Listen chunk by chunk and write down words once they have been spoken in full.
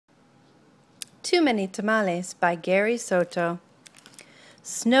Too Many Tamales by Gary Soto.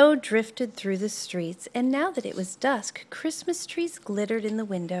 Snow drifted through the streets, and now that it was dusk, Christmas trees glittered in the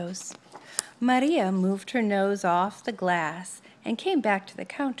windows. Maria moved her nose off the glass and came back to the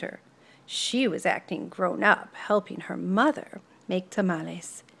counter. She was acting grown up, helping her mother make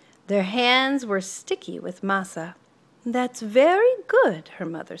tamales. Their hands were sticky with masa. "That's very good," her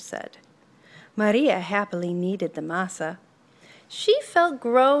mother said. Maria happily kneaded the masa. She felt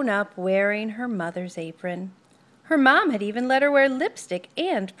grown up wearing her mother's apron. Her mom had even let her wear lipstick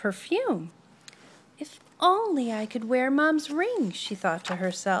and perfume. "If only I could wear Mom's ring," she thought to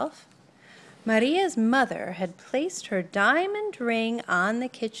herself. Maria's mother had placed her diamond ring on the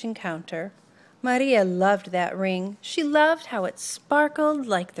kitchen counter. Maria loved that ring. She loved how it sparkled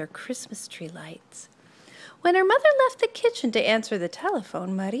like their Christmas tree lights. When her mother left the kitchen to answer the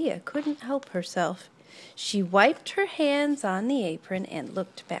telephone, Maria couldn't help herself. She wiped her hands on the apron and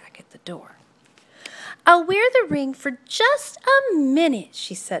looked back at the door. "I'll wear the ring for just a minute,"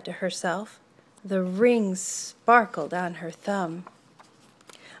 she said to herself. The ring sparkled on her thumb.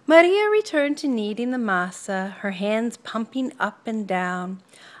 Maria returned to kneading the masa, her hands pumping up and down.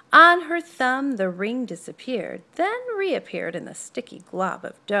 On her thumb, the ring disappeared, then reappeared in the sticky glob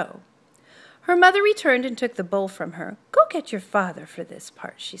of dough. Her mother returned and took the bowl from her. "Go get your father for this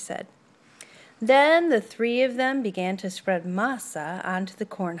part," she said. Then the three of them began to spread masa onto the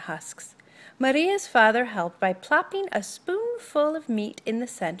corn husks. Maria's father helped by plopping a spoonful of meat in the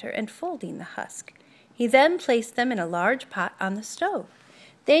center and folding the husk. He then placed them in a large pot on the stove.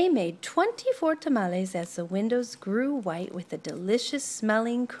 They made 24 tamales as the windows grew white with the delicious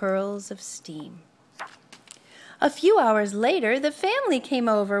smelling curls of steam. A few hours later, the family came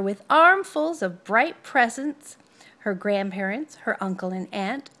over with armfuls of bright presents. Her grandparents, her uncle and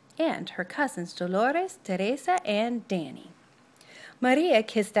aunt, and her cousins Dolores, Teresa, and Danny. Maria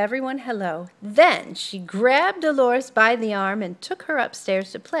kissed everyone hello. Then she grabbed Dolores by the arm and took her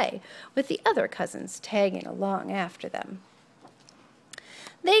upstairs to play, with the other cousins tagging along after them.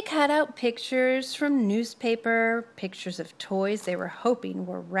 They cut out pictures from newspaper, pictures of toys they were hoping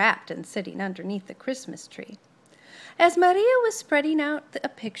were wrapped and sitting underneath the Christmas tree. As Maria was spreading out a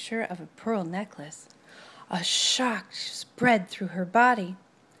picture of a pearl necklace, a shock spread through her body.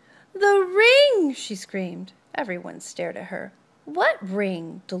 "The ring!" she screamed. Everyone stared at her. "What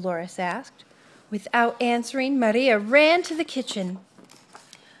ring?" Dolores asked. Without answering, Maria ran to the kitchen.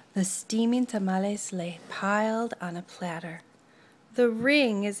 The steaming tamales lay piled on a platter. "The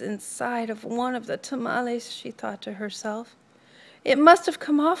ring is inside of one of the tamales," she thought to herself. "It must have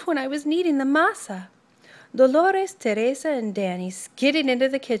come off when I was kneading the masa." Dolores, Teresa, and Danny skidded into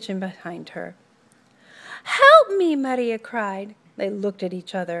the kitchen behind her. "Help me!" Maria cried. They looked at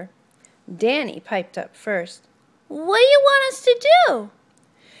each other. Danny piped up first. "What do you want us to do?"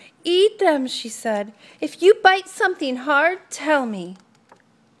 "Eat them," she said. "If you bite something hard, tell me."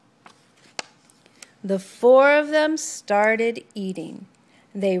 The four of them started eating.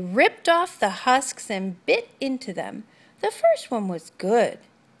 They ripped off the husks and bit into them. The first one was good.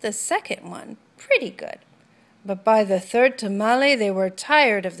 The second one, pretty good. But by the third tamale, they were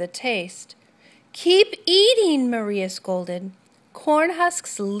tired of the taste. "Keep eating," Maria scolded. Corn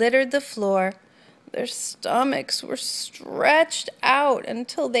husks littered the floor. Their stomachs were stretched out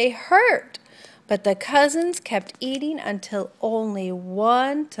until they hurt. But the cousins kept eating until only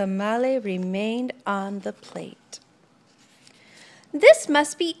one tamale remained on the plate. "This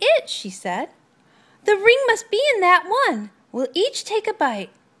must be it," she said. "The ring must be in that one. We'll each take a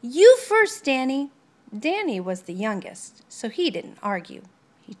bite. You first, Danny." Danny was the youngest, so he didn't argue.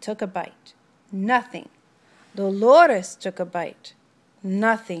 He took a bite. Nothing. Dolores took a bite.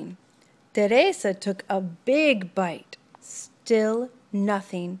 Nothing. Teresa took a big bite. Still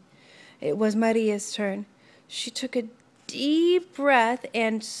nothing. It was Maria's turn. She took a deep breath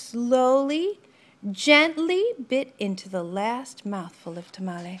and slowly, gently bit into the last mouthful of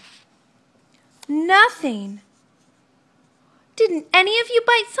tamale. Nothing. "Didn't any of you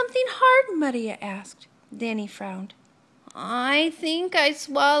bite something hard?" Maria asked. Danny frowned. "I think I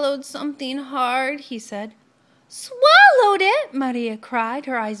swallowed something hard," he said. "Swallowed it!" Maria cried,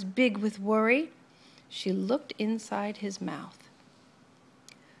 her eyes big with worry. She looked inside his mouth.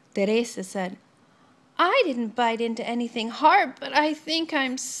 Teresa said, "I didn't bite into anything hard, but I think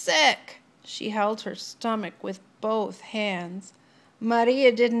I'm sick." She held her stomach with both hands.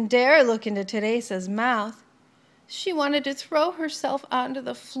 Maria didn't dare look into Teresa's mouth. She wanted to throw herself onto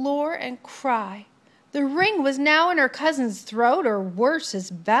the floor and cry. The ring was now in her cousin's throat, or worse,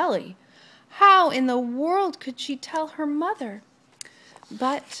 his belly. How in the world could she tell her mother?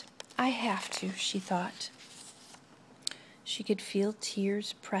 "But I have to," she thought. She could feel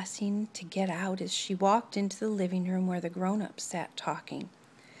tears pressing to get out as she walked into the living room where the grown-ups sat talking.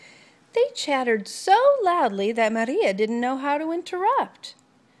 They chattered so loudly that Maria didn't know how to interrupt.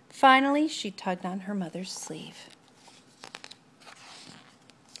 Finally, she tugged on her mother's sleeve.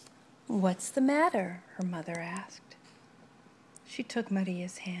 "What's the matter?" her mother asked. She took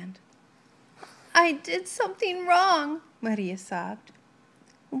Maria's hand. "I did something wrong," Maria sobbed.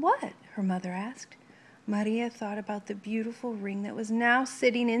 "What?" her mother asked. Maria thought about the beautiful ring that was now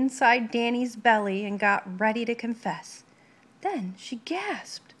sitting inside Danny's belly and got ready to confess. Then she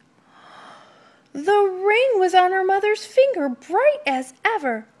gasped. The ring was on her mother's finger, bright as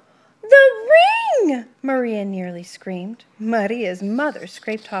ever. "The ring!" Maria nearly screamed. Maria's mother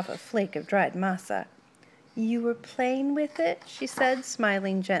scraped off a flake of dried masa. "You were playing with it?" she said,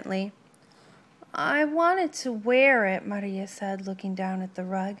 smiling gently. "I wanted to wear it," Maria said, looking down at the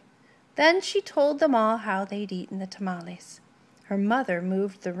rug. Then she told them all how they'd eaten the tamales. Her mother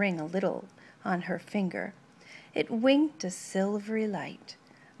moved the ring a little on her finger. It winked a silvery light.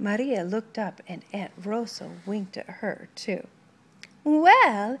 Maria looked up, and Aunt Rosa winked at her, too.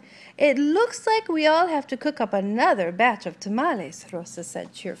 "Well, it looks like we all have to cook up another batch of tamales," Rosa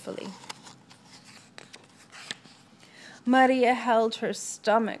said cheerfully. Maria held her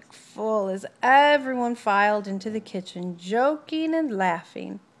stomach full as everyone filed into the kitchen, joking and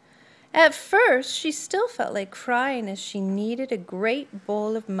laughing. At first, she still felt like crying as she kneaded a great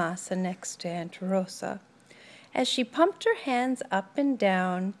bowl of masa next to Aunt Rosa. As she pumped her hands up and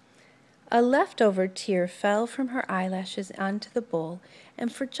down, a leftover tear fell from her eyelashes onto the bowl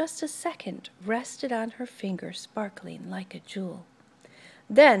and for just a second rested on her finger, sparkling like a jewel.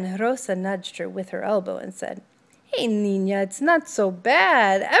 Then Rosa nudged her with her elbow and said, "Hey, Niña, it's not so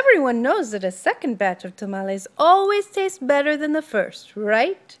bad. Everyone knows that a second batch of tamales always tastes better than the first,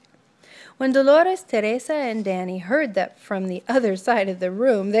 right?" When Dolores, Teresa, and Danny heard that from the other side of the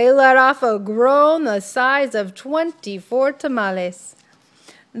room, they let off a groan the size of 24 tamales.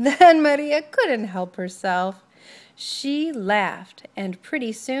 Then Maria couldn't help herself. She laughed, and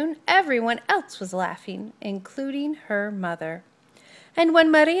pretty soon everyone else was laughing, including her mother. And when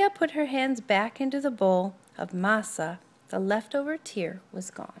Maria put her hands back into the bowl of masa, the leftover tear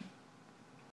was gone.